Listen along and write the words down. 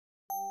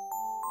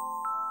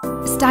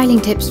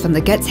Styling tips from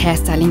the Götz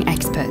hairstyling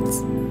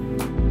experts.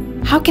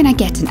 How can I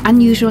get an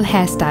unusual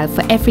hairstyle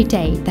for every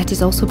day that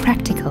is also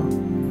practical?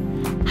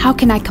 How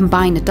can I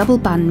combine a double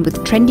bun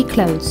with trendy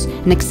clothes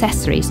and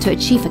accessories to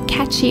achieve a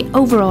catchy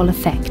overall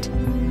effect?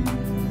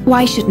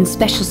 Why shouldn't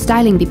special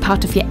styling be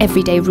part of your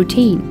everyday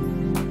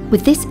routine?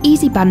 With this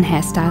easy bun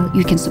hairstyle,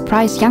 you can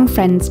surprise young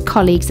friends,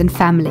 colleagues and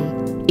family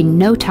in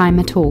no time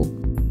at all.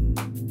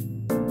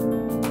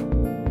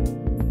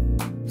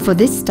 For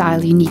this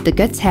style you need the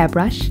Götz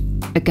hairbrush,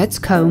 a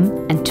Götz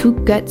comb and 2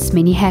 Götz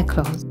mini hair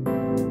claws.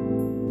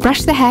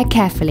 Brush the hair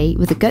carefully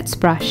with a Götz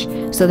brush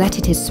so that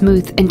it is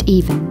smooth and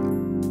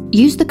even.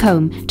 Use the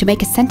comb to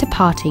make a center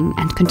parting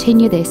and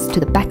continue this to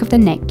the back of the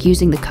neck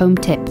using the comb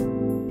tip.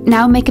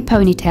 Now make a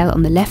ponytail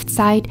on the left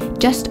side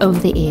just over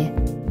the ear.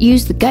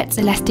 Use the Götz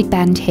elastic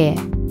band here.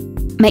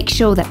 Make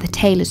sure that the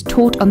tail is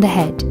taut on the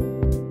head.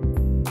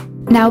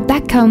 Now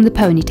back comb the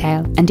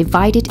ponytail and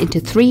divide it into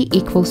 3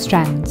 equal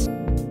strands.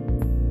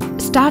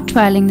 Start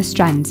twirling the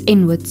strands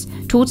inwards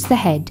towards the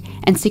head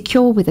and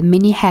secure with a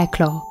mini hair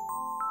claw.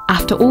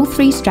 After all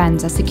 3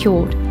 strands are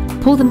secured,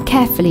 pull them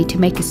carefully to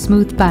make a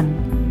smooth bun.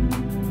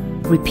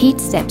 Repeat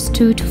steps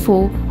 2 to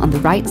 4 on the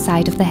right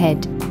side of the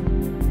head.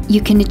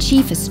 You can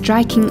achieve a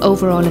striking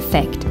overall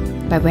effect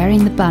by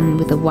wearing the bun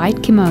with a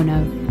white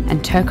kimono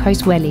and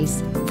turquoise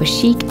wellies for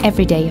chic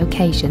everyday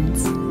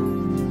occasions.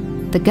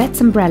 The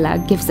Götz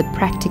umbrella gives a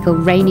practical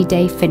rainy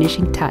day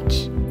finishing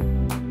touch.